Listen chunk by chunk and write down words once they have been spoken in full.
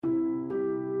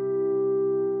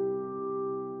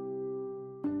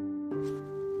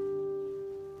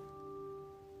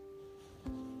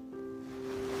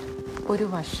ഒരു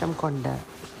വർഷം കൊണ്ട്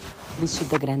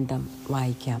വിശുദ്ധ ഗ്രന്ഥം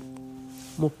വായിക്കാം.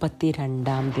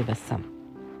 32-ാം ദിവസം.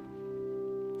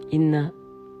 ഇന്ന്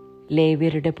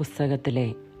ലേവ്യരുടെ പുസ്തകത്തിലെ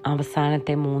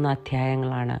അവസാനത്തെ 3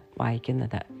 അധ്യായങ്ങളാണ്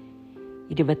വായിക്കുന്നത്.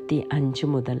 25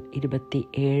 മുതൽ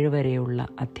 27 വരെയുള്ള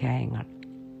അധ്യായങ്ങൾ.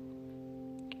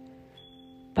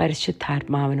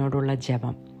 പരിശുദ്ധാത്മാവിനോടുള്ള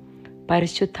ജപം.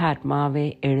 പരിശുദ്ധാത്മാവെ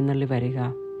എഴുന്നള്ളി വരിക,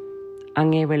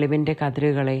 അങ്ങേ വെളിവിൻ്റെ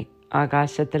കതിരുകളെ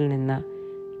ആകാശത്തിൽ നിന്ന്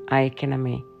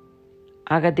അയക്കണമേ.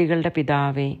 അഗതികളുടെ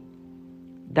പിതാവേ,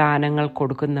 ദാനങ്ങൾ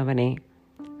കൊടുക്കുന്നവനെ,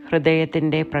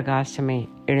 ഹൃദയത്തിൻ്റെ പ്രകാശമേ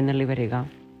എഴുന്നള്ളി വരിക.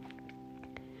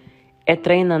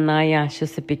 എത്രയും നന്നായി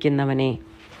ആശ്വസിപ്പിക്കുന്നവനെ,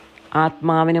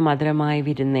 ആത്മാവിന് മധുരമായ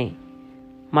വിരുന്നേ,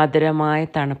 മധുരമായ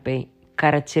തണുപ്പേ,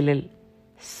 കരച്ചിലിൽ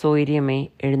സ്വൈര്യമേ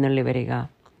എഴുന്നള്ളി വരിക.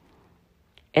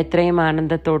 എത്രയും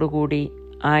ആനന്ദത്തോടുകൂടി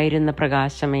ആയിരുന്ന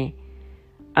പ്രകാശമേ,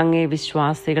 അങ്ങേ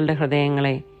വിശ്വാസികളുടെ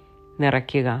ഹൃദയങ്ങളെ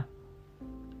നിറയ്ക്കുക.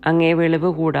 അങ്ങേ വെളിവ്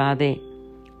കൂടാതെ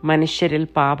മനുഷ്യരിൽ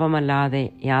പാപമല്ലാതെ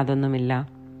യാതൊന്നുമില്ല.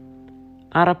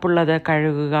 അറപ്പുള്ളത്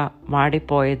കഴുകുക,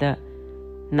 വാടിപ്പോയത്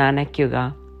നനയ്ക്കുക,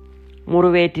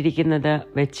 മുറിവേറ്റിരിക്കുന്നത്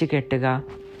വെച്ച് കെട്ടുക,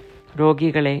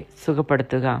 രോഗികളെ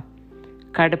സുഖപ്പെടുത്തുക,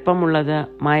 കടുപ്പമുള്ളത്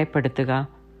മയപ്പെടുത്തുക,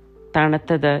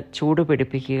 തണുത്തത്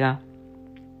ചൂടുപിടിപ്പിക്കുക,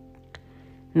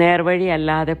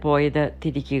 നേർവഴിയല്ലാതെ പോയത്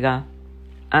തിരിക്കുക.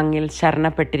 അങ്ങിൽ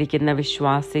ശരണപ്പെട്ടിരിക്കുന്ന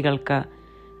വിശ്വാസികൾക്ക്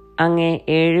അങ്ങേ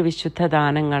 7 വിശുദ്ധ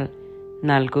ദാനങ്ങൾ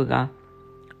നൽകുക.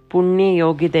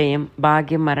 പുണ്യയോഗ്യതയും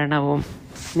ഭാഗ്യമരണവും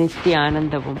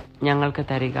നിത്യാനന്ദവും ഞങ്ങൾക്ക്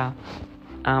തരിക.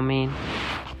 ആമേൻ.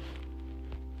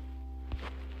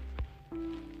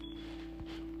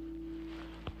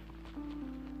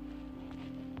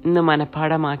 ഇന്ന്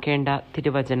മനഃപ്പാഠമാക്കേണ്ട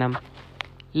തിരുവചനം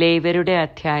ലേവ്യരുടെ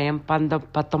അധ്യായം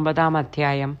 19-ാം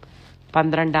അധ്യായം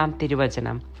 12-ാം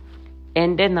തിരുവചനം.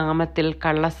 എൻ്റെ നാമത്തിൽ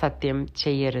കള്ളസത്യം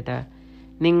ചെയ്യരുത്,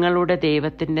 നിങ്ങളുടെ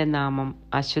ദൈവത്തിൻ്റെ നാമം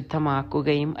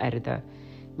അശുദ്ധമാക്കുകയും അരുത്,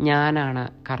 ഞാനാണ്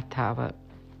കർത്താവ്.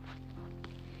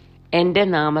 എൻ്റെ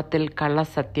നാമത്തിൽ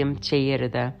കള്ളസത്യം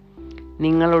ചെയ്യരുത്,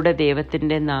 നിങ്ങളുടെ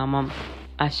ദൈവത്തിൻ്റെ നാമം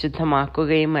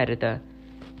അശുദ്ധമാക്കുകയും അരുത്,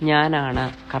 ഞാനാണ്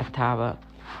കർത്താവ്.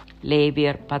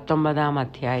 ലേവ്യർ 19-ാം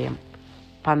അധ്യായം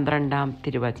 12-ാം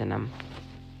തിരുവചനം.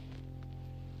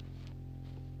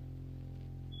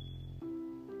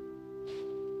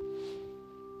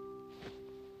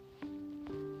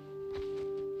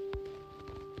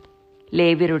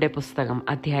 ലേവ്യരുടെ പുസ്തകം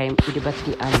അധ്യായം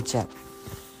 25.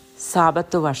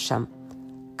 സാബത്ത് വർഷം.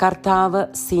 കർത്താവ്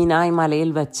സീനായ് മലയിൽ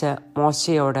വച്ച്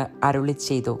മോശയോട് അരുളി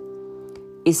ചെയ്തു,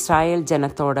 ഇസ്രായേൽ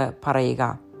ജനത്തോട് പറയുക,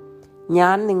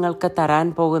 ഞാൻ നിങ്ങൾക്ക് തരാൻ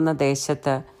പോകുന്ന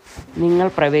ദേശത്ത് നിങ്ങൾ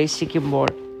പ്രവേശിക്കുമ്പോൾ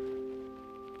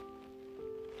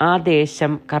ആ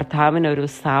ദേശം കർത്താവിനൊരു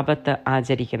സാബത്ത്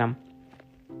ആചരിക്കണം.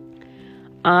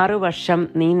 6 വർഷം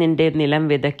നീ നിന്റെ നിലം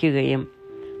വിതയ്ക്കുകയും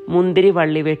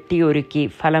മുന്തിരിവള്ളി വെട്ടിയൊരുക്കി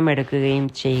ഫലമെടുക്കുകയും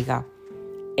ചെയ്യുക.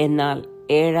 എന്നാൽ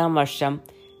 7-ാം വർഷം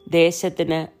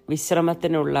ദേശത്തിന്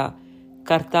വിശ്രമത്തിനുള്ള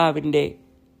കർത്താവിൻ്റെ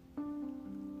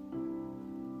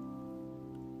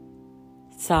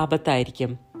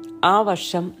സാബത്തായിരിക്കും. ആ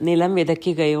വർഷം നിലം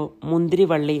വിതയ്ക്കുകയോ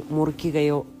മുന്തിരിവള്ളി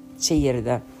മുറിക്കുകയോ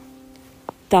ചെയ്യരുത്.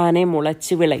 താനെ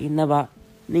മുളച്ച് വിളയുന്നവ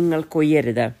നിങ്ങൾ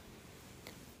കൊയ്യരുത്.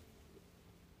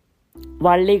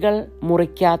 വള്ളികൾ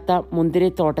മുറിക്കാത്ത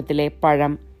മുന്തിരിത്തോട്ടത്തിലെ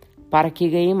പഴം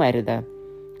പറിക്കുകയും അരുത്,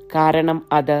 കാരണം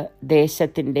അത്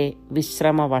ദേശത്തിൻ്റെ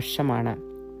വിശ്രമവർഷമാണ്.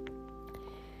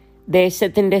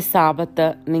 ദേശത്തിൻ്റെ സാബത്ത്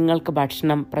നിങ്ങൾക്ക്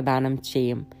ഭക്ഷണം പ്രദാനം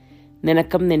ചെയ്യും.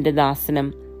 നിനക്കും നിന്റെ ദാസനും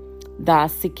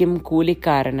ദാസിക്കും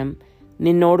കൂലിക്കാരനും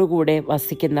നിന്നോടുകൂടെ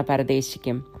വസിക്കുന്ന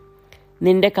പരദേശിക്കും,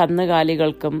 നിന്റെ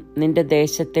കന്നുകാലികൾക്കും നിന്റെ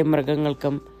ദേശത്തെ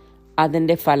മൃഗങ്ങൾക്കും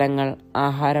അതിൻ്റെ ഫലങ്ങൾ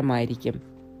ആഹാരമായിരിക്കും.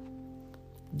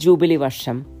 ജൂബിലി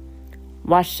വർഷം.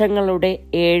 വർഷങ്ങളുടെ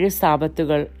 7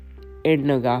 സാബത്തുകൾ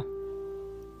എണ്ണുക.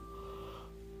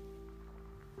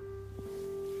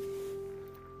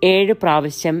 ഏഴ്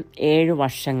പ്രാവശ്യം 7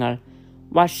 വർഷങ്ങൾ.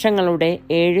 വർഷങ്ങളുടെ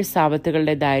 7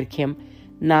 സാബത്തുകളുടെ ദൈർഘ്യം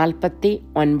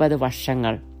 49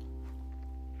 വർഷങ്ങൾ.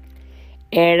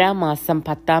 7-ാം മാസം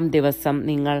 10-ാം ദിവസം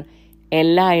നിങ്ങൾ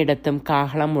എല്ലായിടത്തും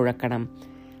കാഹളം മുഴക്കണം.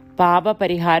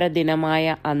 പാപപരിഹാര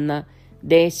ദിനമായ അന്ന്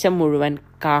ദേശം മുഴുവൻ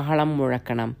കാഹളം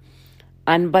മുഴക്കണം.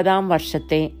 50-ാം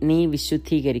വർഷത്തെ നീ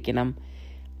വിശുദ്ധീകരിക്കണം.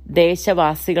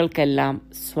 ദേശവാസികൾക്കെല്ലാം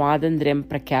സ്വാതന്ത്ര്യം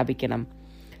പ്രഖ്യാപിക്കണം.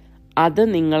 അത്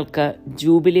നിങ്ങൾക്ക്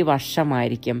ജൂബിലി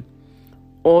വർഷമായിരിക്കും.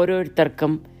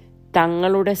 ഓരോരുത്തർക്കും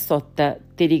തങ്ങളുടെ സ്വത്ത്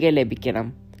തിരികെ ലഭിക്കണം.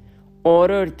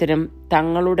 ഓരോരുത്തരും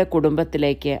തങ്ങളുടെ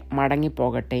കുടുംബത്തിലേക്ക്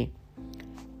മടങ്ങിപ്പോകട്ടെ.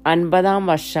 50-ാം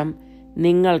വർഷം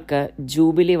നിങ്ങൾക്ക്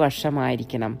ജൂബിലി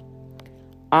വർഷമായിരിക്കണം.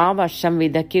 ആ വർഷം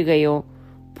വിതയ്ക്കുകയോ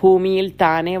ഭൂമിയിൽ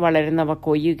താനെ വളരുന്നവ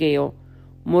കൊയ്യുകയോ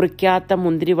മുറിക്കാത്ത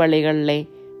മുന്തിരിവള്ളികളിലെ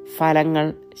ഫലങ്ങൾ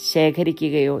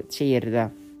ശേഖരിക്കുകയോ ചെയ്യരുത്.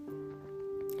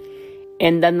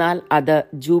 എന്തെന്നാൽ അത്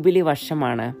ജൂബിലി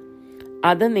വർഷമാണ്.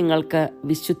 അത് നിങ്ങൾക്ക്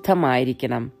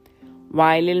വിശുദ്ധമായിരിക്കണം.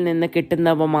 വയലിൽ നിന്ന്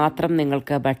കിട്ടുന്നവ മാത്രം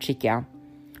നിങ്ങൾക്ക് ഭക്ഷിക്കാം.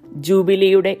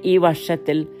 ജൂബിലിയുടെ ഈ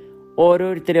വർഷത്തിൽ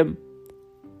ഓരോരുത്തരും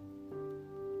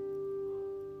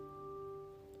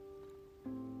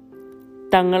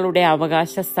തങ്ങളുടെ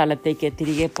അവകാശ സ്ഥലത്തേക്ക്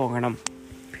തിരികെ പോകണം.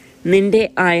 നിന്റെ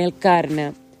അയൽക്കാരന്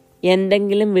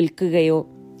എന്തെങ്കിലും വിൽക്കുകയോ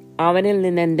അവനിൽ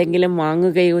നിന്ന് എന്തെങ്കിലും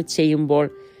വാങ്ങുകയോ ചെയ്യുമ്പോൾ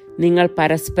നിങ്ങൾ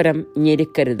പരസ്പരം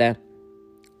ഞെരുക്കരുത്.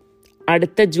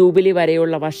 അടുത്ത ജൂബിലി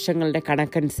വരെയുള്ള വർഷങ്ങളുടെ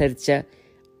കണക്കനുസരിച്ച്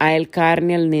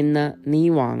അയൽക്കാരനിൽ നിന്ന് നീ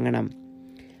വാങ്ങണം.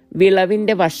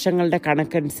 വിളവിൻ്റെ വർഷങ്ങളുടെ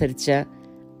കണക്കനുസരിച്ച്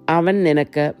അവൻ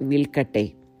നിനക്ക് വിൽക്കട്ടെ.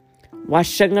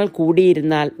 വർഷങ്ങൾ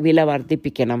കൂടിയിരുന്നാൽ വില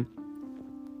വർദ്ധിപ്പിക്കണം,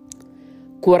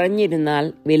 കുറഞ്ഞിരുന്നാൽ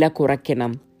വില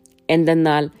കുറയ്ക്കണം.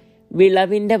 എന്തെന്നാൽ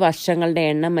വിളവിൻ്റെ വർഷങ്ങളുടെ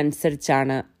എണ്ണം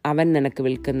അനുസരിച്ചാണ് അവൻ നിനക്ക്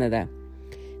വിൽക്കുന്നത്.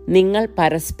 നിങ്ങൾ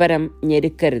പരസ്പരം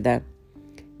ഞെരുക്കരുത്.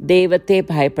 ദൈവത്തെ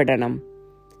ഭയപ്പെടണം.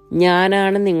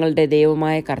 ഞാനാണ് നിങ്ങളുടെ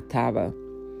ദൈവമായ കർത്താവ്.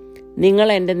 നിങ്ങൾ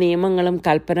എൻ്റെ നിയമങ്ങളും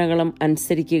കൽപ്പനകളും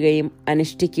അനുസരിക്കുകയും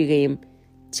അനുഷ്ഠിക്കുകയും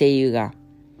ചെയ്യുക.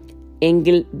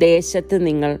 എങ്കിൽ ദേശത്ത്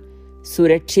നിങ്ങൾ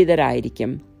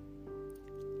സുരക്ഷിതരായിരിക്കും.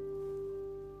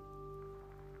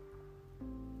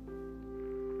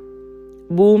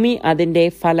 ഭൂമി അതിൻ്റെ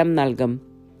ഫലം നൽകും.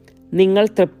 നിങ്ങൾ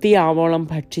തൃപ്തിയാവോളം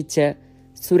ഭക്ഷിച്ച്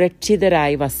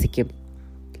സുരക്ഷിതരായി വസിക്കും.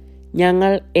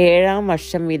 ഞങ്ങൾ 7-ാം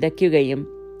വർഷം വിതയ്ക്കുകയും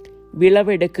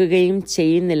വിളവെടുക്കുകയും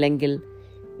ചെയ്യുന്നില്ലെങ്കിൽ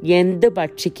എന്ത്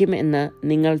ഭക്ഷിക്കും എന്ന്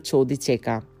നിങ്ങൾ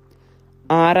ചോദിച്ചേക്കാം.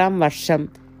 6-ാം വർഷം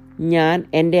ഞാൻ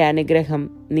എൻ്റെ അനുഗ്രഹം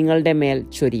നിങ്ങളുടെ മേൽ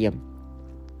ചൊരിയും.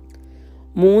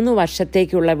 3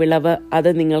 വർഷത്തേക്കുള്ള വിളവ് അത്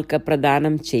നിങ്ങൾക്ക്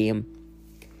പ്രദാനം ചെയ്യും.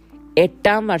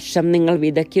 8-ാം വർഷം നിങ്ങൾ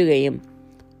വിതയ്ക്കുകയും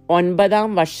 9-ാം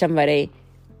വർഷം വരെ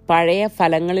പഴയ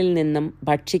ഫലങ്ങളിൽ നിന്നും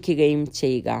ഭക്ഷിക്കുകയും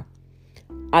ചെയ്യുക.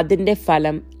 അതിൻ്റെ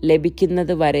ഫലം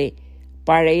ലഭിക്കുന്നത് വരെ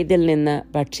പഴയതിൽ നിന്ന്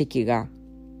ഭക്ഷിക്കുക.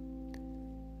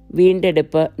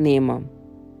 വീണ്ടെടുപ്പ് നിയമം.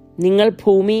 നിങ്ങൾ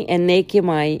ഭൂമി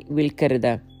എന്നേക്കുമായി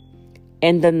വിൽക്കരുത്.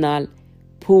 എന്തെന്നാൽ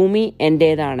ഭൂമി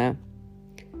എൻ്റേതാണ്.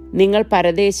 നിങ്ങൾ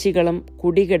പരദേശികളും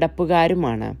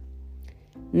കുടികിടപ്പുകാരുമാണ്.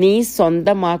 നീ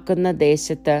സ്വന്തമാക്കുന്ന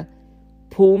ദേശത്ത്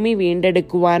ഭൂമി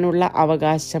വീണ്ടെടുക്കുവാനുള്ള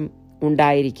അവകാശം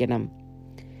ഉണ്ടായിരിക്കണം.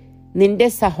 നിന്റെ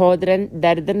സഹോദരൻ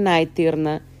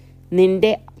ദരിദ്രനായിത്തീർന്ന്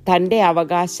തൻ്റെ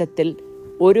അവകാശത്തിൽ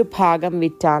ഒരു ഭാഗം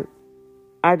വിറ്റാൽ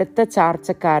അടുത്ത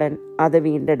ചാർച്ചക്കാരൻ അത്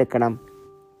വീണ്ടെടുക്കണം.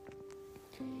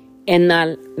 എന്നാൽ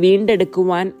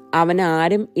വീണ്ടെടുക്കുവാൻ അവന്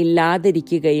ആരും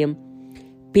ഇല്ലാതിരിക്കുകയും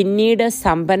പിന്നീട്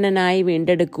സമ്പന്നനായി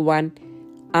വീണ്ടെടുക്കുവാൻ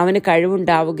അവന്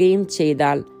കഴിവുണ്ടാവുകയും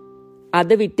ചെയ്താൽ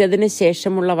അത് വിറ്റതിന്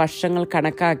ശേഷമുള്ള വർഷങ്ങൾ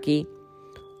കണക്കാക്കി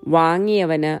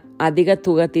വാങ്ങിയവന് അധിക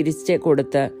തുക തിരിച്ച്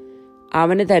കൊടുത്ത്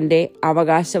അവന് തൻ്റെ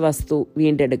അവകാശ വസ്തു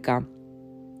വീണ്ടെടുക്കാം.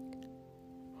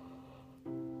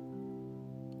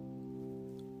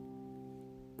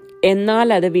 എന്നാൽ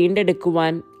അത്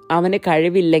വീണ്ടെടുക്കുവാൻ അവന്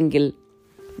കഴിവില്ലെങ്കിൽ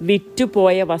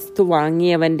വിറ്റുപോയ വസ്തു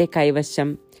വാങ്ങിയവൻ്റെ കൈവശം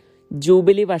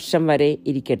ജൂബിലി വർഷം വരെ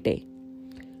ഇരിക്കട്ടെ.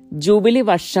 ജൂബിലി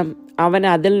വർഷം അവൻ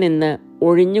അതിൽ നിന്ന്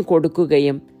ഒഴിഞ്ഞു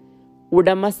കൊടുക്കുകയും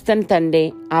ഉടമസ്ഥൻ തൻ്റെ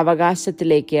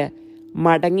അവകാശത്തിലേക്ക്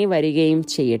മടങ്ങി വരികയും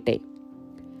ചെയ്യട്ടെ.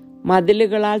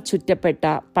 മതിലുകളാൽ ചുറ്റപ്പെട്ട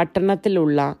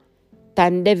പട്ടണത്തിലുള്ള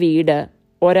തൻ്റെ വീട്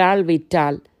ഒരാൾ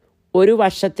വിറ്റാൽ 1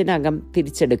 വർഷത്തിനകം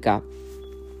തിരിച്ചെടുക്കാം.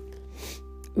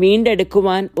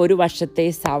 വീണ്ടെടുക്കുവാൻ 1 വർഷത്തെ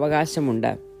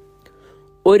സാവകാശമുണ്ട്.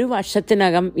 1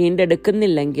 വർഷത്തിനകം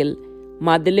വീണ്ടെടുക്കുന്നില്ലെങ്കിൽ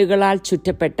മതിലുകളാൽ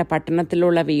ചുറ്റപ്പെട്ട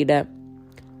പട്ടണത്തിലുള്ള വീട്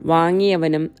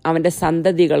വാങ്ങിയവനും അവൻ്റെ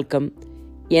സന്തതികൾക്കും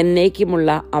എന്നേക്കുമുള്ള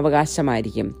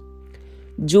അവകാശമായിരിക്കും.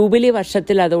 ജൂബിലി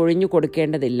വർഷത്തിൽ അത് ഒഴിഞ്ഞു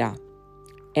കൊടുക്കേണ്ടതില്ല.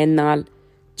 എന്നാൽ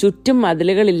ചുറ്റും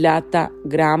മതിലുകളില്ലാത്ത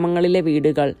ഗ്രാമങ്ങളിലെ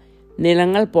വീടുകൾ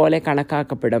നിലങ്ങൾ പോലെ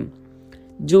കണക്കാക്കപ്പെടും.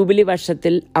 ജൂബിലി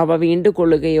വർഷത്തിൽ അവ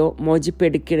വീണ്ടുകൊള്ളുകയോ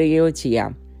മോചിപ്പിക്കുകയോ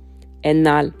ചെയ്യാം.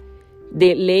 എന്നാൽ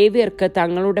ലേവ്യർക്ക്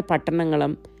തങ്ങളുടെ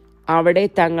പട്ടണങ്ങളും അവിടെ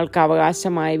തങ്ങൾക്ക്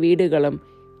അവകാശമായ വീടുകളും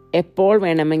എപ്പോൾ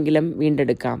വേണമെങ്കിലും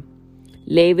വീണ്ടെടുക്കാം.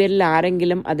 ലേവ്യരിൽ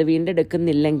ആരെങ്കിലും അത്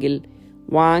വീണ്ടെടുക്കുന്നില്ലെങ്കിൽ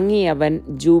വാങ്ങിയവൻ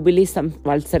ജൂബിലി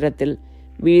വത്സരത്തിൽ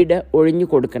വീട് ഒഴിഞ്ഞു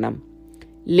കൊടുക്കണം.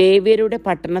 ലേവ്യരുടെ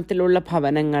പട്ടണത്തിലുള്ള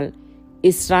ഭവനങ്ങൾ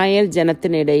ഇസ്രായേൽ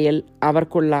ജനത്തിനിടയിൽ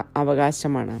അവർക്കുള്ള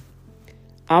അവകാശമാണ്.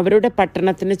 അവരുടെ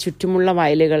പട്ടണത്തിന് ചുറ്റുമുള്ള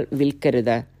വയലുകൾ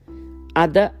വിൽക്കരുത്.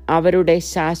 അത് അവരുടെ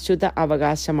ശാശ്വത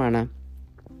അവകാശമാണ്.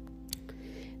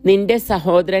 നിന്റെ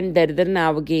സഹോദരൻ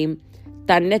ദരിദ്രനാവുകയും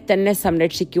തന്നെ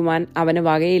സംരക്ഷിക്കുവാൻ അവന്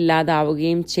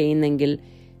വകയില്ലാതാവുകയും ചെയ്യുന്നെങ്കിൽ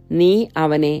നീ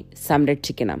അവനെ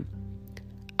സംരക്ഷിക്കണം.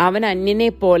 അവൻ അന്യനെ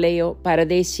പോലെയോ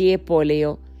പരദേശിയെ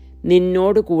പോലെയോ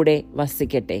നിന്നോടുകൂടെ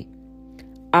വസിക്കട്ടെ.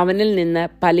 അവനിൽ നിന്ന്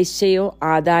പലിശയോ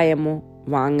ആദായമോ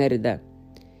വാങ്ങരുത്.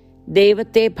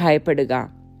 ദൈവത്തെ ഭയപ്പെടുക.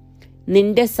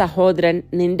 നിന്റെ സഹോദരൻ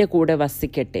നിന്റെ കൂടെ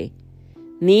വസിക്കട്ടെ.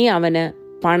 നീ അവന്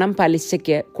പണം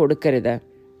പലിശയ്ക്ക് കൊടുക്കരുത്.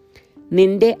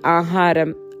 നിന്റെ ആഹാരം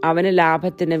അവന്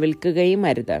ലാഭത്തിന് വിൽക്കുകയും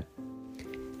അരുത്.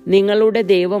 നിങ്ങളുടെ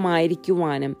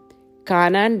ദൈവമായിരിക്കുവാനും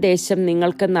കാനാൻ ദേശം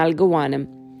നിങ്ങൾക്ക് നൽകുവാനും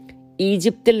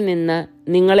ഈജിപ്തിൽ നിന്ന്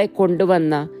നിങ്ങളെ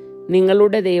കൊണ്ടുവന്ന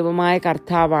നിങ്ങളുടെ ദൈവമായ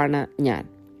കർത്താവാണ് ഞാൻ.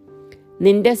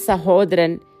 നിന്റെ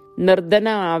സഹോദരൻ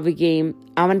നിർധനനാവുകയും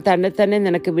അവൻ തന്നെ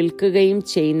നിനക്ക് വിൽക്കുകയും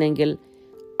ചെയ്യുന്നെങ്കിൽ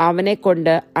അവനെ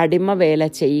കൊണ്ട് അടിമവേല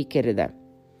ചെയ്യിക്കരുത്.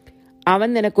 അവൻ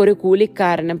നിനക്കൊരു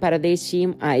കൂലിക്കാരനും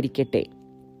പരദേശിയും ആയിരിക്കട്ടെ.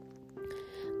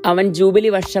 അവൻ ജൂബിലി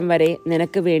വർഷം വരെ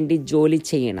നിനക്ക് വേണ്ടി ജോലി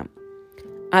ചെയ്യണം.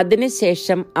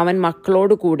 അതിനുശേഷം അവൻ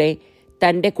മക്കളോടുകൂടെ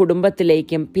തൻ്റെ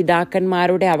കുടുംബത്തിലേക്കും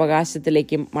പിതാക്കന്മാരുടെ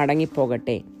അവകാശത്തിലേക്കും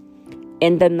മടങ്ങിപ്പോകട്ടെ.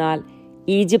 എന്തെന്നാൽ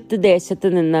ഈജിപ്ത് ദേശത്ത്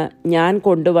നിന്ന് ഞാൻ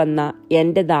കൊണ്ടുവന്ന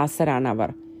എൻ്റെ ദാസരാണവർ.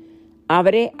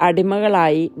 അവരെ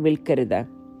അടിമകളായി വിൽക്കരുത്.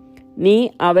 നീ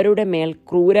അവരുടെ മേൽ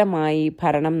ക്രൂരമായി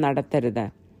ഭരണം നടത്തരുത്.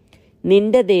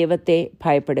 നിന്റെ ദൈവത്തെ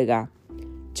ഭയപ്പെടുക.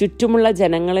 ചുറ്റുമുള്ള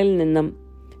ജനങ്ങളിൽ നിന്നും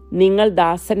നിങ്ങൾ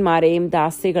ദാസന്മാരെയും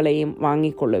ദാസികളെയും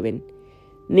വാങ്ങിക്കൊള്ളുവിൻ.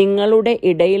 നിങ്ങളുടെ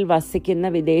ഇടയിൽ വസിക്കുന്ന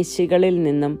വിദേശികളിൽ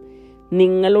നിന്നും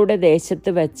നിങ്ങളുടെ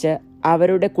ദേശത്ത് വെച്ച്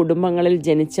അവരുടെ കുടുംബങ്ങളിൽ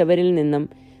ജനിച്ചവരിൽ നിന്നും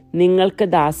നിങ്ങൾക്ക്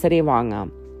ദാസരെ വാങ്ങാം.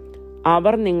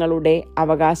 അവർ നിങ്ങളുടെ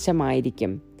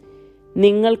അവകാശമായിരിക്കും.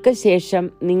 നിങ്ങൾക്ക് ശേഷം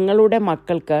നിങ്ങളുടെ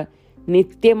മക്കൾക്ക്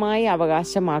നിത്യമായി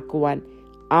അവകാശമാക്കുവാൻ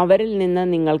അവരിൽ നിന്ന്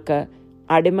നിങ്ങൾക്ക്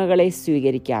അടിമകളെ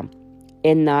സ്വീകരിക്കാം.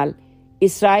 എന്നാൽ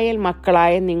ഇസ്രായേൽ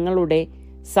മക്കളായ നിങ്ങളുടെ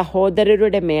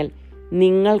സഹോദരരുടെ മേൽ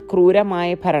നിങ്ങൾ ക്രൂരമായ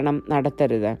ഭരണം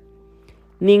നടത്തരുത്.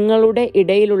 നിങ്ങളുടെ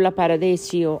ഇടയിലുള്ള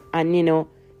പരദേശിയോ അന്യനോ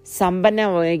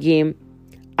സമ്പന്നമാവുകയും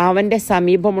അവൻ്റെ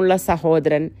സമീപമുള്ള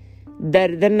സഹോദരൻ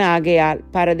ദരിദ്രനാകയാൽ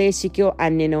പരദേശിക്കോ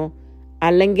അന്യനോ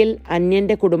അല്ലെങ്കിൽ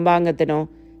അന്യൻ്റെ കുടുംബാംഗത്തിനോ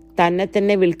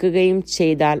തന്നെ വിൽക്കുകയും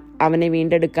ചെയ്താൽ അവനെ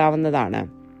വീണ്ടെടുക്കാവുന്നതാണ്.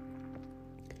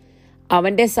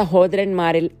 അവൻ്റെ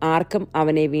സഹോദരന്മാരിൽ ആർക്കും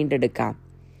അവനെ വീണ്ടെടുക്കാം.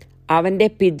 അവൻ്റെ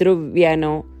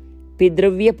പിതൃവ്യനോ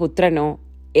പിതൃവ്യപുത്രനോ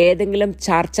ഏതെങ്കിലും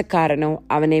ചാർച്ചക്കാരനോ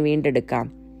അവനെ വീണ്ടെടുക്കാം.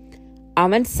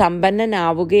 അവൻ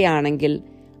സമ്പന്നനാവുകയാണെങ്കിൽ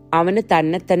അവന്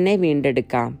തന്നെ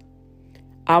വീണ്ടെടുക്കാം.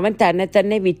 അവൻ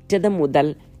തന്നെ വിറ്റത് മുതൽ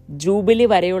ജൂബിലി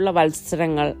വരെയുള്ള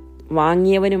വത്സരങ്ങൾ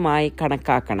വാങ്ങിയവനുമായി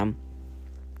കണക്കാക്കണം.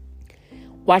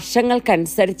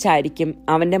 വർഷങ്ങൾക്കനുസരിച്ചായിരിക്കും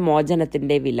അവൻ്റെ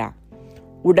മോചനത്തിൻ്റെ വില.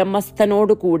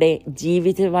 ഉടമസ്ഥനോടുകൂടെ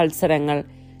ജീവിത വത്സരങ്ങൾ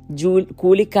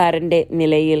കൂലിക്കാരൻ്റെ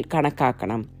നിലയിൽ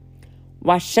കണക്കാക്കണം.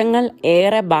 വർഷങ്ങൾ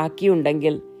ഏറെ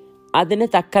ബാക്കിയുണ്ടെങ്കിൽ അതിന്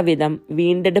തക്കവിധം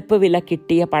വീണ്ടെടുപ്പ് വില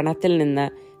കിട്ടിയ പണത്തിൽ നിന്ന്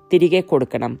തിരികെ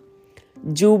കൊടുക്കണം.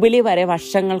 ജൂബിലി വരെ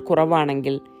വർഷങ്ങൾ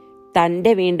കുറവാണെങ്കിൽ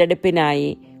തൻ്റെ വീണ്ടെടുപ്പിനായി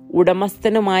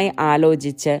ഉടമസ്ഥനുമായി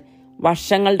ആലോചിച്ച്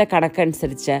വർഷങ്ങളുടെ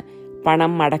കണക്കനുസരിച്ച്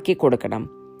പണം മടക്കി കൊടുക്കണം.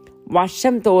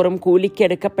 വർഷം തോറും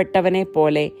കൂലിക്കെടുക്കപ്പെട്ടവനെ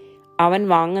പോലെ അവൻ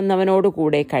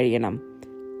വാങ്ങുന്നവനോടുകൂടെ കഴിയണം.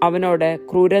 അവനോട്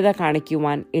ക്രൂരത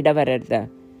കാണിക്കുവാൻ ഇടവരരുത്.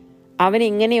 അവൻ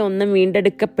ഇങ്ങനെയൊന്നും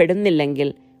വീണ്ടെടുക്കപ്പെടുന്നില്ലെങ്കിൽ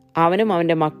അവനും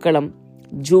അവൻ്റെ മക്കളും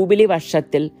ജൂബിലി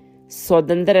വർഷത്തിൽ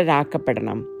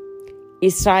സ്വതന്ത്രരാക്കപ്പെടണം.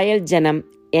 ഇസ്രായേൽ ജനം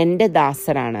എൻ്റെ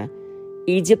ദാസരാണ്.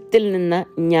 ഈജിപ്തിൽ നിന്ന്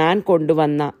ഞാൻ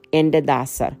കൊണ്ടുവന്ന എൻ്റെ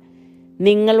ദാസർ.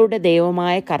 നിങ്ങളുടെ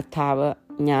ദൈവമായ കർത്താവ്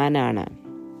ഞാനാണ്.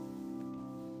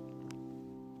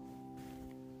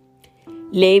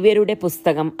 ലേവ്യരുടെ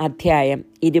പുസ്തകം അധ്യായം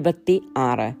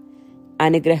 26.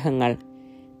 അനുഗ്രഹങ്ങൾ.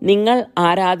 നിങ്ങൾ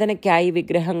ആരാധനയ്ക്കായി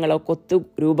വിഗ്രഹങ്ങളോ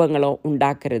കൊത്തുരൂപങ്ങളോ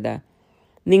ഉണ്ടാക്കരുത്.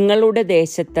 നിങ്ങളുടെ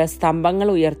ദേശത്ത് സ്തംഭങ്ങൾ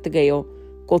ഉയർത്തുകയോ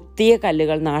കൊത്തിയ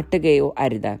കല്ലുകൾ നാട്ടുകയോ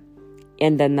അരുത്.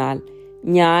 എന്തെന്നാൽ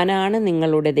ഞാനാണ്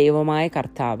നിങ്ങളുടെ ദൈവമായ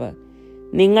കർത്താവ്.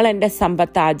 നിങ്ങൾ എൻ്റെ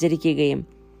സമ്പത്ത് ആചരിക്കുകയും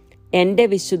എൻ്റെ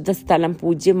വിശുദ്ധ സ്ഥലം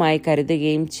പൂജ്യമായി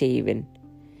കരുതുകയും ചെയ്യുവിൻ.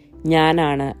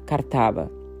 ഞാനാണ് കർത്താവ്.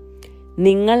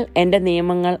 നിങ്ങൾ എൻ്റെ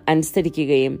നിയമങ്ങൾ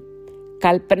അനുസരിക്കുകയും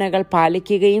കൽപ്പനകൾ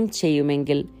പാലിക്കുകയും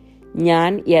ചെയ്യുമെങ്കിൽ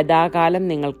ഞാൻ യഥാകാലം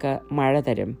നിങ്ങൾക്ക് മഴ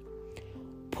തരും.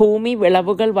 ഭൂമി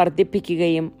വിളവുകൾ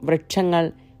വർദ്ധിപ്പിക്കുകയും വൃക്ഷങ്ങൾ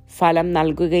ഫലം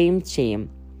നൽകുകയും ചെയ്യും.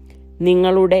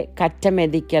 നിങ്ങളുടെ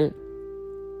കറ്റമെതിക്കൽ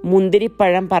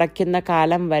മുന്തിരിപ്പഴം പറിക്കുന്ന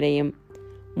കാലം വരെയും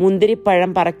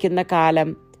മുന്തിരിപ്പഴം പറിക്കുന്ന കാലം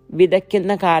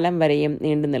വിതയ്ക്കുന്ന കാലം വരെയും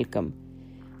നീണ്ടു നിൽക്കും.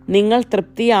 നിങ്ങൾ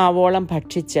തൃപ്തിയാവോളം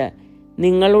ഭക്ഷിച്ച്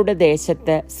നിങ്ങളുടെ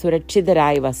ദേശത്ത്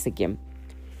സുരക്ഷിതരായി വസിക്കും.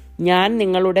 ഞാൻ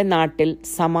നിങ്ങളുടെ നാട്ടിൽ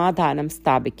സമാധാനം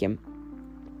സ്ഥാപിക്കും.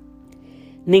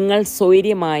 നിങ്ങൾ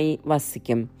സ്വൈര്യമായി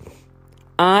വസിക്കും.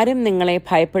 ആരും നിങ്ങളെ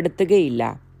ഭയപ്പെടുത്തുകയില്ല.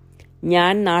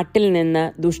 ഞാൻ നാട്ടിൽ നിന്ന്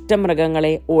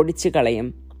ദുഷ്ടമൃഗങ്ങളെ ഓടിച്ചു കളയും.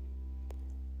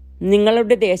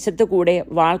 നിങ്ങളുടെ ദേശത്തു കൂടെ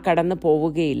വാൾ കടന്നു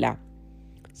പോവുകയില്ല.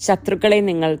 ശത്രുക്കളെ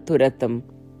നിങ്ങൾ തുരത്തും.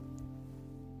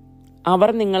 അവർ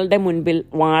നിങ്ങളുടെ മുൻപിൽ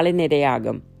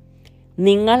വാളിനിരയാകും.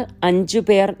 നിങ്ങൾ 5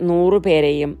 പേർ 100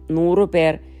 പേരെയും 100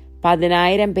 പേർ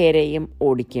 10,000 പേരെയും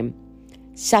ഓടിക്കും.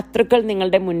 ശത്രുക്കൾ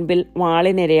നിങ്ങളുടെ മുൻപിൽ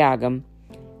വാളിനിരയാകും.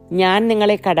 ഞാൻ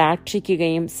നിങ്ങളെ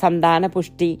കടാക്ഷിക്കുകയും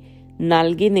സന്താനപുഷ്ടി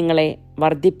നൽകി നിങ്ങളെ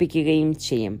വർദ്ധിപ്പിക്കുകയും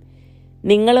ചെയ്യും.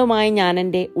 നിങ്ങളുമായി ഞാൻ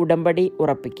എൻ്റെ ഉടമ്പടി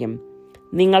ഉറപ്പിക്കും.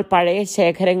 നിങ്ങൾ പഴയ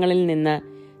ശേഖരങ്ങളിൽ നിന്ന്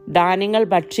ധാന്യങ്ങൾ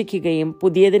ഭക്ഷിക്കുകയും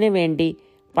പുതിയതിനു വേണ്ടി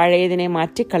പഴയതിനെ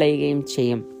മാറ്റിക്കളയുകയും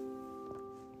ചെയ്യും.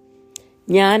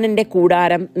 ഞാൻ എൻ്റെ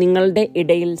കൂടാരം നിങ്ങളുടെ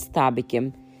ഇടയിൽ സ്ഥാപിക്കും.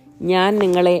 ഞാൻ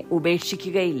നിങ്ങളെ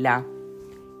ഉപേക്ഷിക്കുകയില്ല.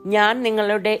 ഞാൻ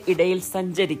നിങ്ങളുടെ ഇടയിൽ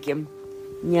സഞ്ചരിക്കും.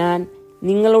 ഞാൻ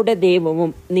നിങ്ങളുടെ ദൈവവും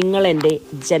നിങ്ങൾ എൻ്റെ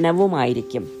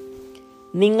ജനവുമായിരിക്കും.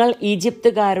 നിങ്ങൾ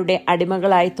ഈജിപ്തുകാരുടെ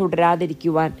അടിമകളായി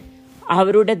തുടരാതിരിക്കുവാൻ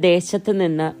അവരുടെ ദേശത്ത്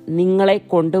നിന്ന് നിങ്ങളെ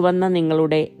കൊണ്ടുവന്ന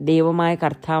നിങ്ങളുടെ ദൈവമായ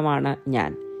കർത്താവാണ്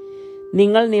ഞാൻ.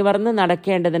 നിങ്ങൾ നിവർന്ന്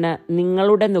നടക്കേണ്ടതിന്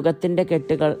നിങ്ങളുടെ നുകത്തിൻ്റെ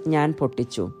കെട്ടുകൾ ഞാൻ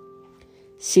പൊട്ടിച്ചു.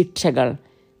 ശിക്ഷകൾ: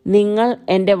 നിങ്ങൾ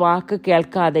എൻ്റെ വാക്ക്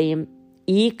കേൾക്കാതെയും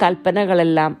ഈ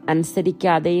കൽപ്പനകളെല്ലാം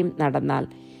അനുസരിക്കാതെയും നടന്നാൽ,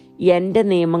 എൻ്റെ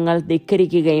നിയമങ്ങൾ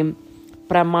ധിക്കരിക്കുകയും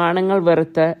പ്രമാണങ്ങൾ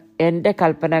വെറുത്ത് എൻ്റെ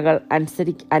കൽപ്പനകൾ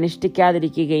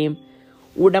അനുഷ്ഠിക്കാതിരിക്കുകയും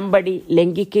ഉടമ്പടി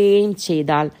ലംഘിക്കുകയും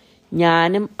ചെയ്താൽ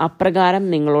ഞാനും അപ്രകാരം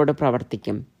നിങ്ങളോട്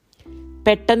പ്രവർത്തിക്കും.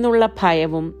 പെട്ടെന്നുള്ള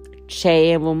ഭയവും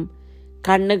ക്ഷയവും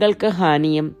കണ്ണുകൾക്ക്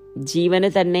ഹാനിയും ജീവന്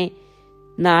തന്നെ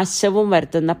നാശവും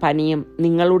വരുത്തുന്ന പനിയും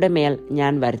നിങ്ങളുടെ മേൽ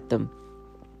ഞാൻ വരുത്തും.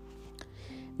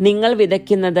 നിങ്ങൾ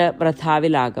വിതയ്ക്കുന്നത്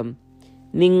വൃഥാവിലാകും.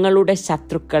 നിങ്ങളുടെ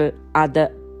ശത്രുക്കൾ അത്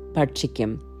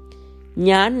ഭക്ഷിക്കും.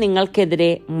 ഞാൻ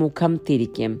നിങ്ങൾക്കെതിരെ മുഖം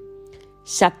തിരിക്കും.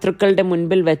 ശത്രുക്കളുടെ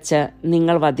മുൻപിൽ വെച്ച്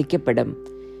നിങ്ങൾ വധിക്കപ്പെടും.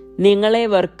 നിങ്ങളെ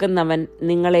വെറുക്കുന്നവൻ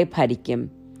നിങ്ങളെ ഭരിക്കും.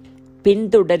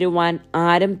 പിന്തുടരുവാൻ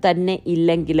ആരും തന്നെ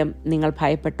ഇല്ലെങ്കിലും നിങ്ങൾ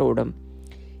ഭയപ്പെട്ടോടും.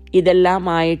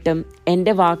 ഇതെല്ലാമായിട്ടും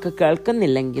എൻ്റെ വാക്ക്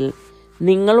കേൾക്കുന്നില്ലെങ്കിൽ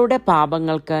നിങ്ങളുടെ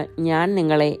പാപങ്ങൾക്ക് ഞാൻ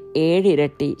നിങ്ങളെ 7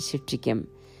 ഇരട്ടി ശിക്ഷിക്കും.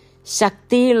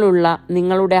 ശക്തിയിലുള്ള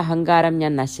നിങ്ങളുടെ അഹങ്കാരം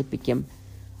ഞാൻ നശിപ്പിക്കും.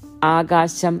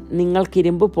 ആകാശം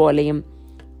നിങ്ങൾക്കിരുമ്പ് പോലെയും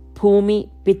ഭൂമി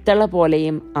പിത്തള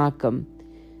പോലെയും ആക്കും.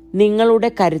 നിങ്ങളുടെ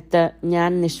കരുത്ത്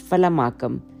ഞാൻ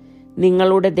നിഷ്ഫലമാക്കും.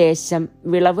 നിങ്ങളുടെ ദേശം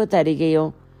വിളവ് തരികയോ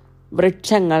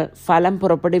വൃക്ഷങ്ങൾ ഫലം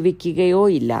പുറപ്പെടുവിക്കുകയോ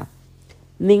ഇല്ല.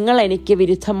 നിങ്ങൾ എനിക്ക്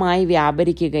വിരുദ്ധമായി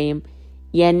വ്യാപരിക്കുകയും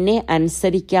എന്നെ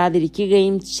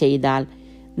അനുസരിക്കാതിരിക്കുകയും ചെയ്താൽ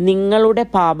നിങ്ങളുടെ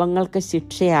പാപങ്ങൾക്ക്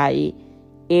ശിക്ഷയായി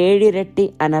 7 ഇരട്ടി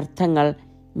അനർത്ഥങ്ങൾ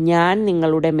ഞാൻ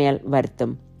നിങ്ങളുടെ മേൽ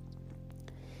വരുത്തും.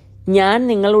 ഞാൻ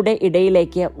നിങ്ങളുടെ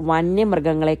ഇടയിലേക്ക്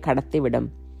വന്യമൃഗങ്ങളെ കടത്തിവിടും.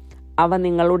 അവ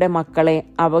നിങ്ങളുടെ മക്കളെ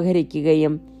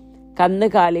അപഹരിക്കുകയും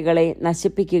കന്നുകാലികളെ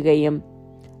നശിപ്പിക്കുകയും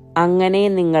അങ്ങനെ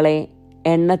നിങ്ങളെ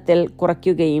എണ്ണത്തിൽ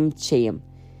കുറയ്ക്കുകയും ചെയ്യും.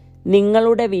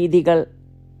 നിങ്ങളുടെ വീഥികൾ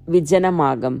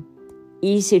വിജനമാകും.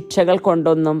 ഈ ശിക്ഷകൾ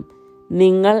കൊണ്ടൊന്നും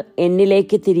നിങ്ങൾ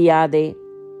എന്നിലേക്ക് തിരിയാതെ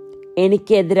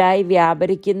എനിക്കെതിരായി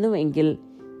വ്യാപരിക്കുന്നുവെങ്കിൽ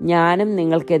ഞാനും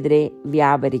നിങ്ങൾക്കെതിരെ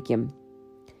വ്യാപരിക്കും.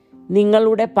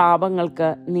 നിങ്ങളുടെ പാപങ്ങൾക്ക്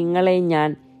നിങ്ങളെ ഞാൻ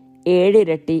 7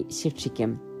 ഇരട്ടി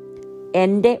ശിക്ഷിക്കും.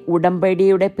 എൻ്റെ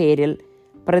ഉടമ്പടിയുടെ പേരിൽ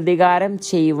പ്രതികാരം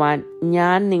ചെയ്യുവാൻ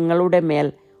ഞാൻ നിങ്ങളുടെ മേൽ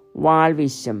വാൾ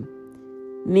വീശും.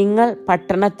 നിങ്ങൾ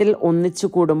പട്ടണത്തിൽ ഒന്നിച്ചു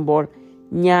കൂടുമ്പോൾ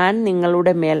ഞാൻ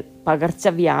നിങ്ങളുടെ മേൽ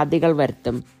പകർച്ചവ്യാധികൾ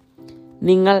വരുത്തും.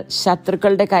 നിങ്ങൾ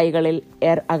ശത്രുക്കളുടെ കൈകളിൽ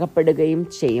അകപ്പെടുകയും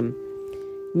ചെയ്യും.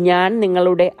 ഞാൻ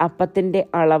നിങ്ങളുടെ അപ്പത്തിൻ്റെ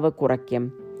അളവ് കുറയ്ക്കും.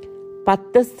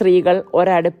 10 സ്ത്രീകൾ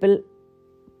ഒരടുപ്പിൽ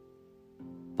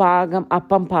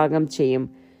അപ്പം പാകം ചെയ്യും.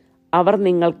 അവർ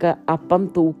നിങ്ങൾക്ക് അപ്പം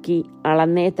തൂക്കി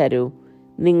അളന്നേ തരൂ.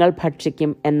 നിങ്ങൾ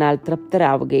ഭക്ഷിക്കും, എന്നാൽ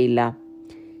തൃപ്തരാവുകയില്ല.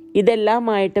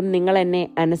 ഇതെല്ലാമായിട്ടും നിങ്ങൾ എന്നെ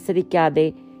അനുസരിക്കാതെ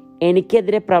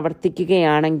എനിക്കെതിരെ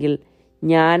പ്രവർത്തിക്കുകയാണെങ്കിൽ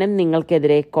ഞാനും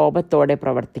നിങ്ങൾക്കെതിരെ കോപത്തോടെ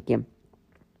പ്രവർത്തിക്കും.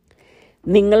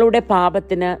 നിങ്ങളുടെ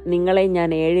പാപത്തിന് നിങ്ങളെ ഞാൻ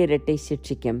 7 ഇരട്ടി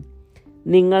ശിക്ഷിക്കും.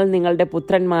 നിങ്ങൾ നിങ്ങളുടെ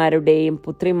പുത്രന്മാരുടെയും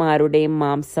പുത്രിമാരുടെയും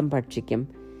മാംസം ഭക്ഷിക്കും.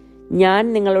 ഞാൻ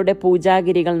നിങ്ങളുടെ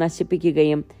പൂജാഗിരികൾ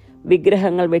നശിപ്പിക്കുകയും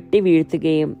വിഗ്രഹങ്ങൾ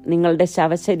വെട്ടിവീഴ്ത്തുകയും നിങ്ങളുടെ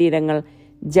ശവശരീരങ്ങൾ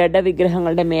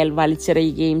ജഡവിഗ്രഹങ്ങളുടെ മേൽ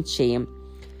വലിച്ചെറിയുകയും ചെയ്യും.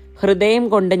 ഹൃദയം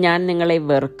കൊണ്ട് ഞാൻ നിങ്ങളെ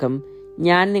വെറുക്കും.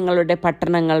 ഞാൻ നിങ്ങളുടെ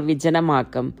പട്ടണങ്ങൾ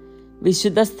വിജനമാക്കും.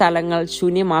 വിശുദ്ധ സ്ഥലങ്ങൾ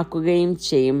ശൂന്യമാക്കുകയും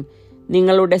ചെയ്യും.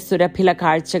 നിങ്ങളുടെ സുരഭില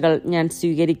കാഴ്ചകൾ ഞാൻ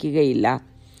സ്വീകരിക്കുകയില്ല.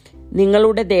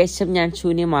 നിങ്ങളുടെ ദേശം ഞാൻ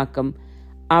ശൂന്യമാക്കും.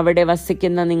 അവിടെ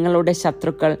വസിക്കുന്ന നിങ്ങളുടെ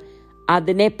ശത്രുക്കൾ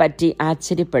അതിനെപ്പറ്റി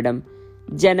ആശ്ചര്യപ്പെടും.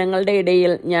 ജനങ്ങളുടെ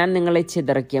ഇടയിൽ ഞാൻ നിങ്ങളെ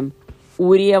ചിതറിക്കും.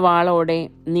 ഊരിയ വാളോടെ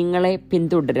നിങ്ങളെ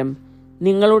പിന്തുടരും.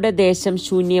 നിങ്ങളുടെ ദേശം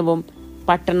ശൂന്യവും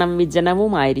പട്ടണം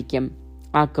വിജനവുമായിരിക്കും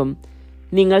ആക്കും.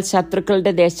 നിങ്ങൾ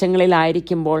ശത്രുക്കളുടെ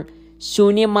ദേശങ്ങളിലായിരിക്കുമ്പോൾ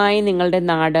ശൂന്യമായി നിങ്ങളുടെ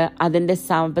നാട് അതിൻ്റെ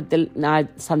സാപത്തിൽ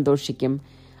സന്തോഷിക്കും.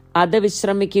 അത്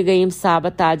വിശ്രമിക്കുകയും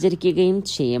സാപത്ത് ആചരിക്കുകയും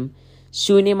ചെയ്യും.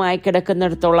 ശൂന്യമായി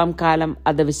കിടക്കുന്നിടത്തോളം കാലം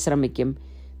അത് വിശ്രമിക്കും.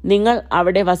 നിങ്ങൾ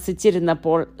അവിടെ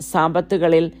വസിച്ചിരുന്നപ്പോൾ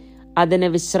സാപത്തുകളിൽ അതിന്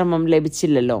വിശ്രമം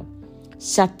ലഭിച്ചില്ലല്ലോ.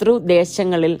 ശത്രു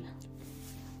ദേശങ്ങളിൽ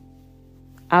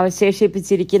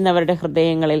അവശേഷിപ്പിച്ചിരിക്കുന്നവരുടെ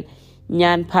ഹൃദയങ്ങളിൽ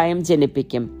ഞാൻ ഭയം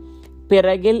ജനിപ്പിക്കും.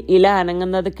 പിറകിൽ ഇല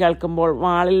അനങ്ങുന്നത് കേൾക്കുമ്പോൾ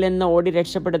വാളിൽ നിന്ന് ഓടി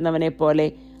രക്ഷപ്പെടുന്നവനെ പോലെ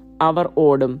അവർ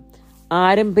ഓടും.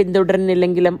 ആരും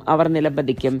പിന്തുടരുന്നില്ലെങ്കിലും അവർ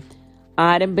നിലംപതിക്കും.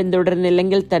 ആരും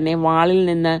പിന്തുടരുന്നില്ലെങ്കിൽ തന്നെ വാളിൽ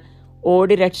നിന്ന്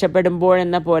ഓടി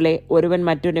രക്ഷപ്പെടുമ്പോഴെന്ന പോലെ ഒരുവൻ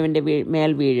മറ്റൊരുവന്റെ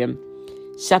മേൽ വീഴും.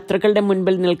 ശത്രുക്കളുടെ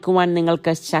മുൻപിൽ നിൽക്കുവാൻ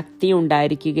നിങ്ങൾക്ക് ശക്തി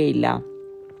ഉണ്ടായിരിക്കുകയില്ല.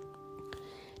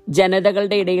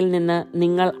 ജനതകളുടെ ഇടയിൽ നിന്ന്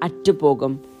നിങ്ങൾ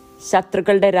അറ്റുപോകും.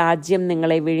 ശത്രുക്കളുടെ രാജ്യം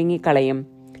നിങ്ങളെ വിഴുങ്ങിക്കളയും.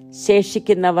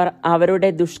 ശേഷിക്കുന്നവർ അവരുടെ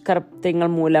ദുഷ്കൃത്യങ്ങൾ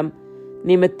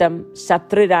നിമിത്തം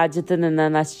ശത്രു രാജ്യത്ത് നിന്ന്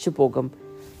നശിച്ചു പോകും.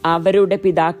 അവരുടെ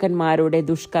പിതാക്കന്മാരുടെ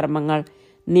ദുഷ്കർമ്മങ്ങൾ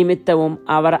നിമിത്തവും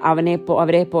അവർ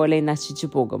അവരെ പോലെ നശിച്ചു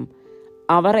പോകും.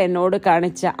 അവർ എന്നോട്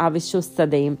കാണിച്ച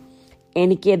അവിശ്വസ്തതയും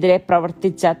എനിക്കെതിരെ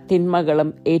പ്രവർത്തിച്ച തിന്മകളും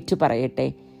ഏറ്റുപറയട്ടെ.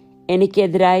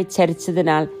 എനിക്കെതിരായി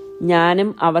ചരിച്ചതിനാൽ ഞാനും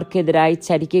അവർക്കെതിരായി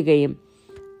ചരിക്കുകയും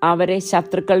അവരെ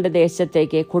ശത്രുക്കളുടെ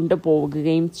ദേശത്തേക്ക്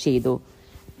കൊണ്ടുപോവുകയും ചെയ്തു.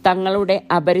 തങ്ങളുടെ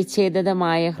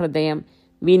അപരിച്ഛേദിതമായ ഹൃദയം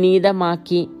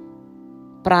വിനീതമാക്കി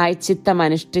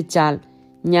പ്രായശ്ചിത്തമനുഷ്ഠിച്ചാൽ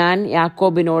ഞാൻ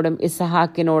യാക്കോബിനോടും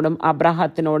ഇസഹാക്കിനോടും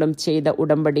അബ്രാഹത്തിനോടും ചെയ്ത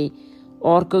ഉടമ്പടി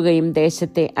ഓർക്കുകയും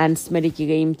ദേശത്തെ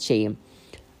അനുസ്മരിക്കുകയും ചെയ്യും.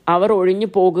 അവർ ഒഴിഞ്ഞു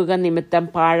പോകുക നിമിത്തം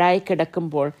പാഴായി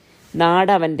കിടക്കുമ്പോൾ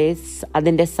നാട്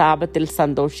അതിൻ്റെ ശാപത്തിൽ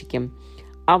സന്തോഷിക്കും.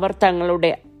 അവർ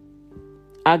തങ്ങളുടെ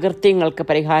അകൃത്യങ്ങൾക്ക്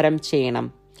പരിഹാരം ചെയ്യണം.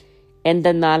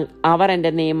 എന്തെന്നാൽ അവർ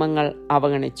എൻ്റെ നിയമങ്ങൾ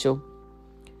അവഗണിച്ചു.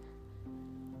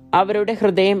 അവരുടെ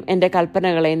ഹൃദയം എൻ്റെ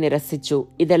കൽപ്പനകളെ നിരസിച്ചു.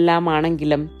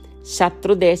 ഇതെല്ലാമാണെങ്കിലും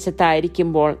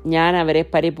ശത്രുദേശത്തായിരിക്കുമ്പോൾ ഞാൻ അവരെ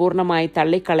പരിപൂർണമായി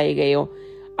തള്ളിക്കളയുകയോ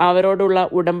അവരോടുള്ള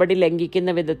ഉടമ്പടി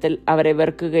ലംഘിക്കുന്ന വിധത്തിൽ അവരെ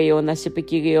വെറുക്കുകയോ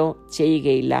നശിപ്പിക്കുകയോ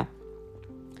ചെയ്യുകയില്ല.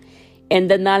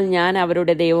 എന്തെന്നാൽ ഞാൻ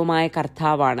അവരുടെ ദൈവമായ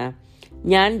കർത്താവാണ്.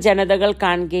 ഞാൻ ജനതകൾ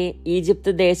കാണുകെ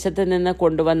ഈജിപ്ത് ദേശത്ത് നിന്ന്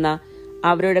കൊണ്ടുവന്ന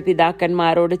അവരുടെ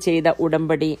പിതാക്കന്മാരോട് ചെയ്ത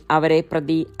ഉടമ്പടി അവരെ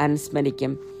പ്രതി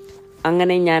അനുസ്മരിക്കും.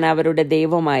 അങ്ങനെ ഞാൻ അവരുടെ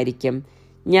ദൈവമായിരിക്കും.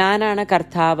 ഞാനാണ്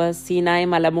കർത്താവ്.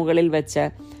 സീനായ് മലമുകളിൽ വെച്ച്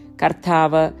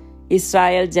കർത്താവ്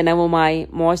ഇസ്രായേൽ ജനവുമായി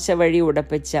മോശ വഴി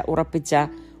ഉറപ്പിച്ച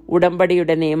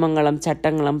ഉടമ്പടിയുടെ നിയമങ്ങളും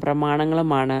ചട്ടങ്ങളും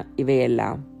പ്രമാണങ്ങളുമാണ്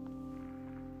ഇവയെല്ലാം.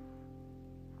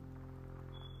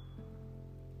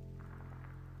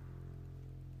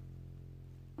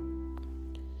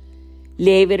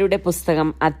 ലേവ്യരുടെ പുസ്തകം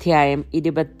അധ്യായം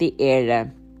 27.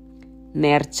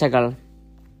 നേർച്ചകൾ.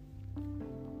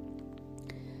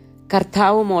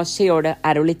 കർത്താവ് മോശയോട്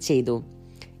അരുളി ചെയ്തു,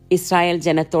 ഇസ്രായേൽ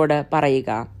ജനത്തോട് പറയുക,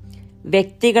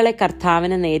 വ്യക്തികളെ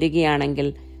കർത്താവിന് നേരുകയാണെങ്കിൽ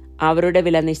അവരുടെ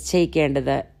വില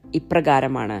നിശ്ചയിക്കേണ്ടത്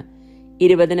ഇപ്രകാരമാണ്.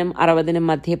 20-നും 60-നും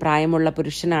മധ്യേ പ്രായമുള്ള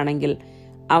പുരുഷനാണെങ്കിൽ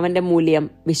അവന്റെ മൂല്യം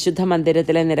വിശുദ്ധ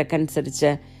മന്ദിരത്തിലെ നിരക്കനുസരിച്ച്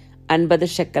 50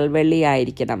 ഷെക്കൽ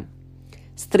വെള്ളിയായിരിക്കണം.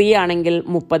 സ്ത്രീയാണെങ്കിൽ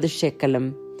 30 ഷെക്കലും.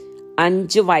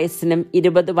 5 വയസ്സിനും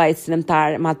 20 വയസ്സിനും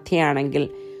മധ്യയാണെങ്കിൽ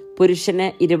പുരുഷന്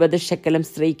 20 ഷെക്കലും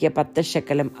സ്ത്രീക്ക് 10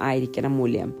 ഷെക്കലും ആയിരിക്കണം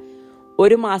മൂല്യം.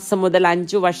 1 മാസം മുതൽ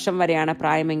 5 വർഷം വരെയാണ്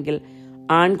പ്രായമെങ്കിൽ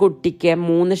ആൺകുട്ടിക്ക്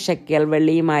 3 ഷെക്കൽ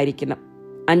വെള്ളിയുമായിരിക്കണം.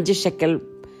 5 ഷെക്കൽ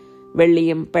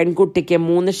വെള്ളിയും പെൺകുട്ടിക്ക്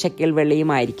 3 ഷെക്കൽ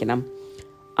വെള്ളിയുമായിരിക്കണം.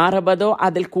 60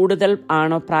 അതിൽ കൂടുതൽ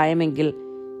ആണോ പ്രായമെങ്കിൽ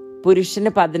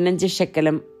പുരുഷന് 15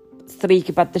 ഷെക്കലും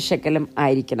സ്ത്രീക്ക് 10 ഷെക്കലും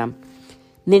ആയിരിക്കണം.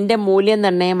 നിന്റെ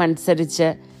മൂല്യനിർണ്ണയം അനുസരിച്ച്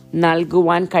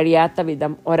നൽകുവാൻ കഴിയാത്ത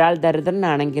വിധം ഒരാൾ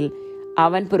ദരിദ്രനാണെങ്കിൽ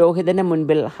അവൻ പുരോഹിതന്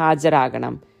മുൻപിൽ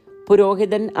ഹാജരാകണം.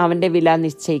 പുരോഹിതൻ അവന്റെ വില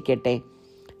നിശ്ചയിക്കട്ടെ.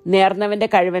 നേർന്നവന്റെ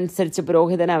കഴിവനുസരിച്ച്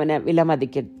പുരോഹിതൻ അവന് വില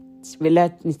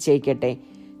നിശ്ചയിക്കട്ടെ.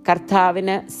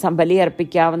 കർത്താവിന്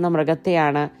ബലിയർപ്പിക്കാവുന്ന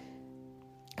മൃഗത്തെയാണ്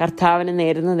കർത്താവിന്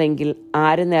നേരുന്നതെങ്കിൽ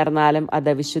ആര് നേർന്നാലും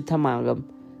അത് വിശുദ്ധമാകും.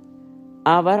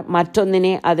 അവർ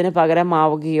മറ്റൊന്നിനെ അതിന്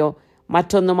പകരമാവുകയോ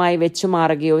മറ്റൊന്നുമായി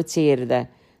വെച്ചുമാറുകയോ ചെയ്യരുത്.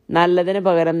 നല്ലതിന്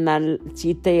പകരം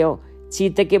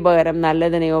ചീത്തയ്ക്ക് പകരം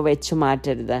നല്ലതിനെയോ വെച്ചു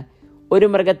മാറ്റരുത്. ഒരു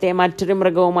മൃഗത്തെ മറ്റൊരു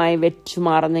മൃഗവുമായി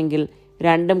വെച്ചുമാറുന്നെങ്കിൽ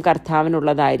രണ്ടും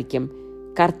കർത്താവിനുള്ളതായിരിക്കും.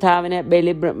 കർത്താവിന്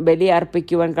ബലി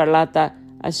അർപ്പിക്കുവാൻ കൊള്ളാത്ത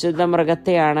അശുദ്ധ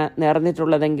മൃഗത്തെയാണ്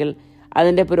നേർന്നിട്ടുള്ളതെങ്കിൽ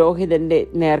അതിൻ്റെ പുരോഹിതന്റെ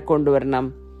നേർ കൊണ്ടുവരണം.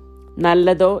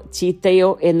 നല്ലതോ ചീത്തയോ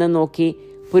എന്ന് നോക്കി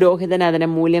പുരോഹിതൻ അതിന്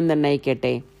മൂല്യം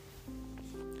നിർണയിക്കട്ടെ.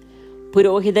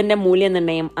 പുരോഹിതന്റെ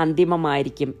മൂല്യനിർണ്ണയം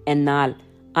അന്തിമമായിരിക്കും. എന്നാൽ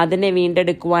അതിനെ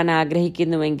വീണ്ടെടുക്കുവാൻ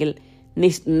ആഗ്രഹിക്കുന്നുവെങ്കിൽ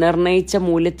നിർണയിച്ച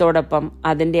മൂല്യത്തോടൊപ്പം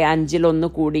അതിൻ്റെ 5-1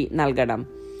 കൂടി നൽകണം.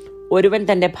 ഒരുവൻ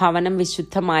തൻ്റെ ഭവനം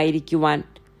വിശുദ്ധമായിരിക്കുവാൻ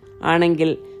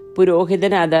ആണെങ്കിൽ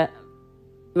പുരോഹിതൻ അത്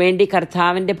വേണ്ടി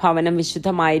കർത്താവിൻ്റെ ഭവനം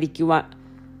വിശുദ്ധമായിരിക്കുവാൻ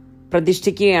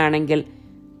പ്രതിഷ്ഠിക്കുകയാണെങ്കിൽ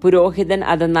പുരോഹിതൻ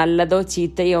അത് നല്ലതോ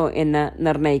ചീത്തയോ എന്ന്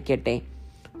നിർണയിക്കട്ടെ.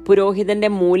 പുരോഹിതന്റെ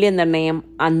മൂല്യനിർണ്ണയം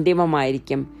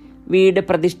അന്തിമമായിരിക്കും. വീട്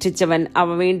പ്രതിഷ്ഠിച്ചവൻ അവ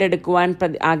വീണ്ടെടുക്കുവാൻ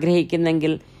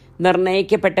ആഗ്രഹിക്കുന്നെങ്കിൽ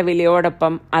നിർണയിക്കപ്പെട്ട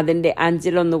വിലയോടൊപ്പം അതിൻ്റെ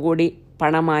 5-1 കൂടി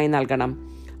പണമായി നൽകണം.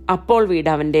 അപ്പോൾ വീട്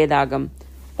അവൻ്റേതാകും.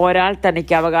 ഒരാൾ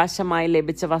തനിക്ക് അവകാശമായി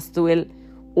ലഭിച്ച വസ്തുവിൽ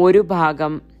ഒരു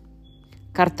ഭാഗം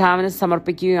കർത്താവിന്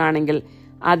സമർപ്പിക്കുകയാണെങ്കിൽ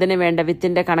അതിന് വേണ്ട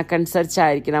വിത്തിന്റെ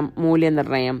കണക്കനുസരിച്ചായിരിക്കണം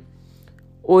മൂല്യനിർണയം.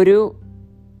 ഒരു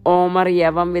ഓമർ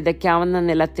യവം വിതയ്ക്കാവുന്ന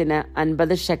നിലത്തിന്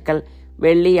 50 ഷെക്കൽ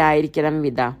വെള്ളിയായിരിക്കണം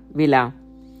വില.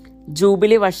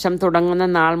 ജൂബിലി വർഷം തുടങ്ങുന്ന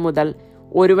നാൾ മുതൽ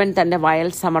ഒരുവൻ തന്റെ വയൽ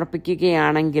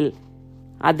സമർപ്പിക്കുകയാണെങ്കിൽ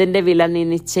അതിന്റെ വില നീ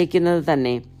നിശ്ചയിക്കുന്നത്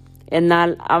തന്നെ. എന്നാൽ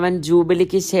അവൻ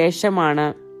ജൂബിലിക്ക് ശേഷമാണ്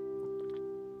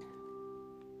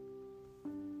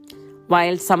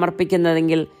വയൽ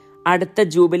സമർപ്പിക്കുന്നതെങ്കിൽ അടുത്ത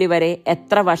ജൂബിലി വരെ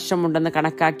എത്ര വർഷമുണ്ടെന്ന്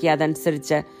കണക്കാക്കി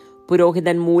അതനുസരിച്ച്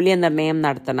പുരോഹിതൻ മൂല്യനിർണയം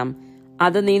നടത്തണം.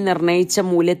 അത് നീ നിർണയിച്ച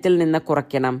മൂല്യത്തിൽ നിന്ന്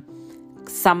കുറയ്ക്കണം.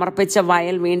 സമർപ്പിച്ച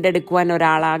വയൽ വീണ്ടെടുക്കുവാൻ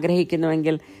ഒരാൾ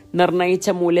ആഗ്രഹിക്കുന്നുവെങ്കിൽ നിർണയിച്ച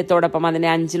മൂല്യത്തോടൊപ്പം അതിനെ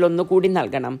 5-1 കൂടി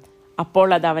നൽകണം. അപ്പോൾ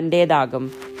അത് അവൻ്റേതാകും.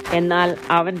 എന്നാൽ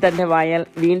അവൻ തന്റെ വയൽ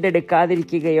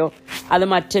വീണ്ടെടുക്കാതിരിക്കുകയോ അത്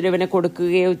മറ്റൊരുവന്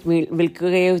കൊടുക്കുകയോ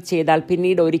വിൽക്കുകയോ ചെയ്താൽ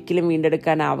പിന്നീട് ഒരിക്കലും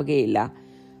വീണ്ടെടുക്കാനാവുകയില്ല.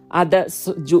 അത്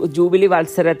ജൂബിലി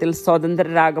വത്സരത്തിൽ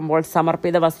സ്വതന്ത്രരാകുമ്പോൾ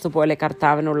സമർപ്പിത വസ്തു പോലെ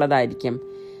കർത്താവിനുള്ളതായിരിക്കും.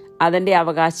 അതിന്റെ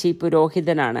അവകാശി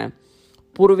പുരോഹിതനാണ്.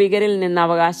 പൂർവികരിൽ നിന്ന്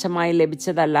അവകാശമായി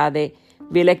ലഭിച്ചതല്ലാതെ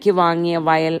വിലയ്ക്ക് വാങ്ങിയ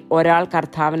വയൽ ഒരാൾ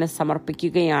കർത്താവിന്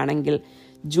സമർപ്പിക്കുകയാണെങ്കിൽ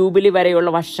ജൂബിലി വരെയുള്ള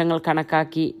വർഷങ്ങൾ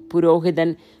കണക്കാക്കി പുരോഹിതൻ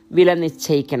വില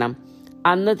നിശ്ചയിക്കണം.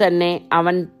 അന്ന് തന്നെ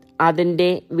അവൻ അതിൻ്റെ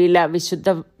വില വിശുദ്ധ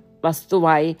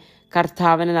വസ്തുവായി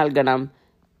കർത്താവിന് നൽകണം.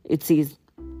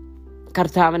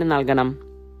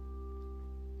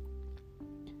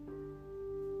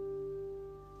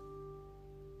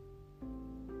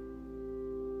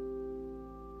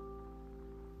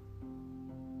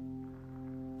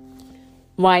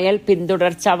 വയൽ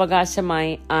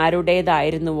പിന്തുടർച്ചാവകാശമായി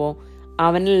ആരുടേതായിരുന്നുവോ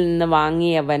അവനിൽ നിന്ന്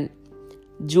വാങ്ങിയവൻ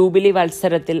ജൂബിലി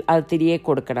വത്സരത്തിൽ അത് തിരികെ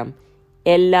കൊടുക്കണം.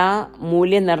 എല്ലാ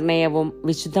മൂല്യനിർണയവും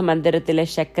വിശുദ്ധ മന്ദിരത്തിലെ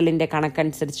ഷെക്കലിന്റെ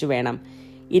കണക്കനുസരിച്ച് വേണം.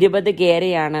 20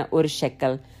 ഗേരയാണ് ഒരു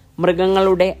ഷെക്കൽ.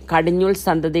 മൃഗങ്ങളുടെ കടിഞ്ഞൂൽ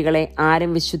സന്തതികളെ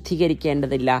ആരും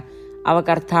വിശുദ്ധീകരിക്കേണ്ടതില്ല. അവ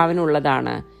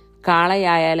കർത്താവിനുള്ളതാണ്.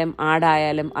 കാളയായാലും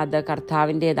ആടായാലും അത്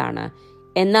കർത്താവിൻ്റെതാണ്.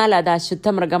 എന്നാൽ അത് അശുദ്ധ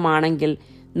മൃഗമാണെങ്കിൽ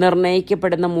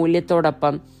നിർണയിക്കപ്പെടുന്ന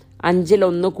മൂല്യത്തോടൊപ്പം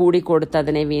 5-1 കൂടി കൊടുത്ത്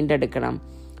അതിനെ വീണ്ടെടുക്കണം.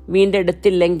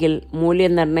 വീണ്ടെടുത്തില്ലെങ്കിൽ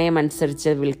മൂല്യനിർണയം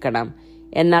അനുസരിച്ച് വിൽക്കണം.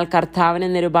 എന്നാൽ കർത്താവിന്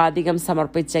നിരുപാധികം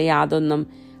സമർപ്പിച്ച യാതൊന്നും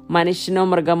മനുഷ്യനോ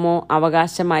മൃഗമോ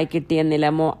അവകാശമായി കിട്ടിയ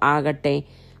നിലമോ ആകട്ടെ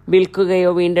വിൽക്കുകയോ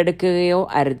വീണ്ടെടുക്കുകയോ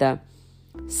അരുത്.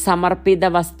 സമർപ്പിത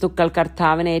വസ്തുക്കൾ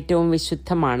കർത്താവിന് ഏറ്റവും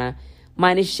വിശുദ്ധമാണ്.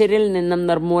 മനുഷ്യരിൽ നിന്നും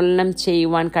നിർമൂലനം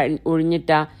ചെയ്യുവാൻ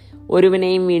ഒഴിഞ്ഞിട്ട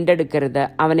ഒരുവനെയും വീണ്ടെടുക്കരുത്.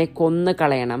 അവനെ കൊന്നു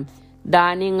കളയണം.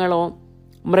 ധാന്യങ്ങളോ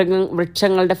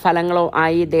വൃക്ഷങ്ങളുടെ ഫലങ്ങളോ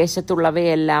ആയി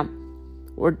ദേശത്തുള്ളവയുടെയെല്ലാം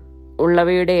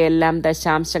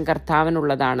ദശാംശം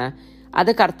കർത്താവിനുള്ളതാണ്.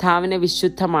 അത് കർത്താവിന്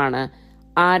വിശുദ്ധമാണ്.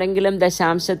 ആരെങ്കിലും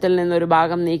ദശാംശത്തിൽ നിന്നൊരു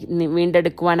ഭാഗം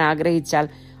വീണ്ടെടുക്കുവാൻ ആഗ്രഹിച്ചാൽ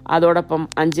അതോടൊപ്പം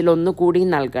 5-1 കൂടി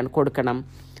കൊടുക്കണം.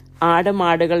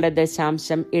 ആടുമാടുകളുടെ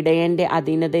ദശാംശം ഇടയന്റെ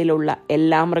അധീനതയിലുള്ള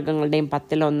എല്ലാ മൃഗങ്ങളുടെയും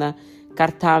 10-1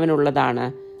 കർത്താവിനുള്ളതാണ്.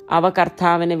 അവ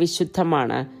കർത്താവിന്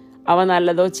വിശുദ്ധമാണ്. അവ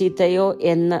നല്ലതോ ചീത്തയോ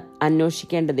എന്ന്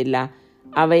അന്വേഷിക്കേണ്ടതില്ല.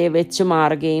 അവയെ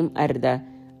വെച്ചുമാറുകയും അരുത്.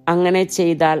 അങ്ങനെ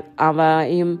ചെയ്താൽ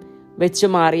അവയും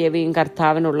വെച്ചുമാറിയവയും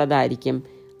കർത്താവിനുള്ളതായിരിക്കും.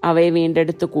 അവയെ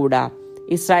വീണ്ടെടുത്തുകൂടാ.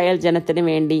 ഇസ്രായേൽ ജനത്തിന്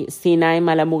വേണ്ടി സീനായ്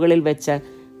മലമുകളിൽ വെച്ച്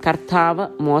കർത്താവ്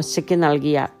മോശയ്ക്ക്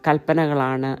നൽകിയ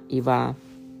കൽപ്പനകളാണ് ഇവ.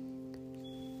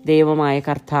 ദൈവമായ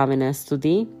കർത്താവിന്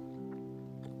സ്തുതി.